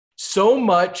so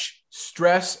much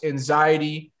stress,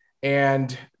 anxiety,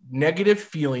 and negative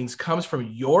feelings comes from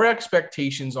your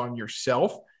expectations on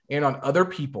yourself and on other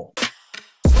people.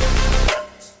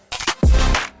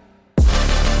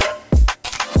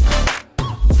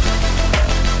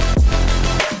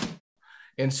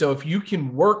 And so if you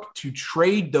can work to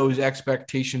trade those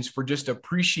expectations for just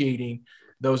appreciating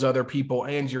those other people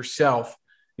and yourself,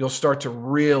 you'll start to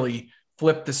really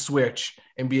flip the switch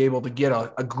and be able to get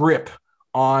a grip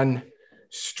on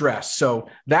stress. So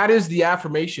that is the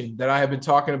affirmation that I have been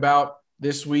talking about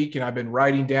this week, and I've been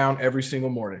writing down every single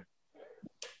morning.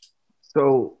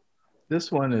 So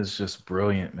this one is just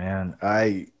brilliant, man.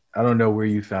 I don't know where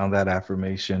you found that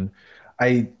affirmation.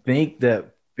 I think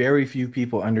that very few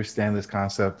people understand this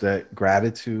concept that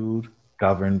gratitude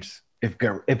governs. If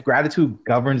gratitude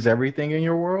governs everything in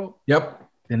your world, Yep.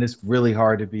 then it's really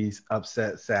hard to be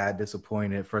upset, sad,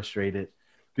 disappointed, frustrated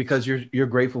because you're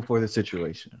grateful for the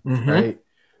situation, Mm-hmm. right?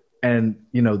 And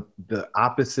the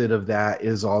opposite of that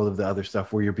is all of the other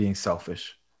stuff where you're being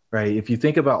selfish, right? If you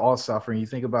think about all suffering, you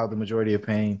think about the majority of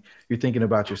pain, you're thinking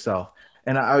about yourself.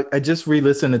 And I just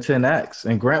re-listened to 10X,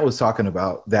 and Grant was talking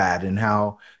about that and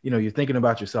how you're thinking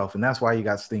about yourself, and that's why you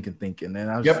got stinking thinking. And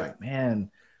I was just Yep. like,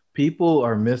 man, people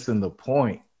are missing the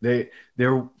point. They're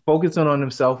focusing on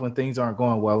themselves when things aren't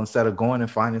going well instead of going and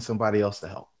finding somebody else to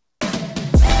help.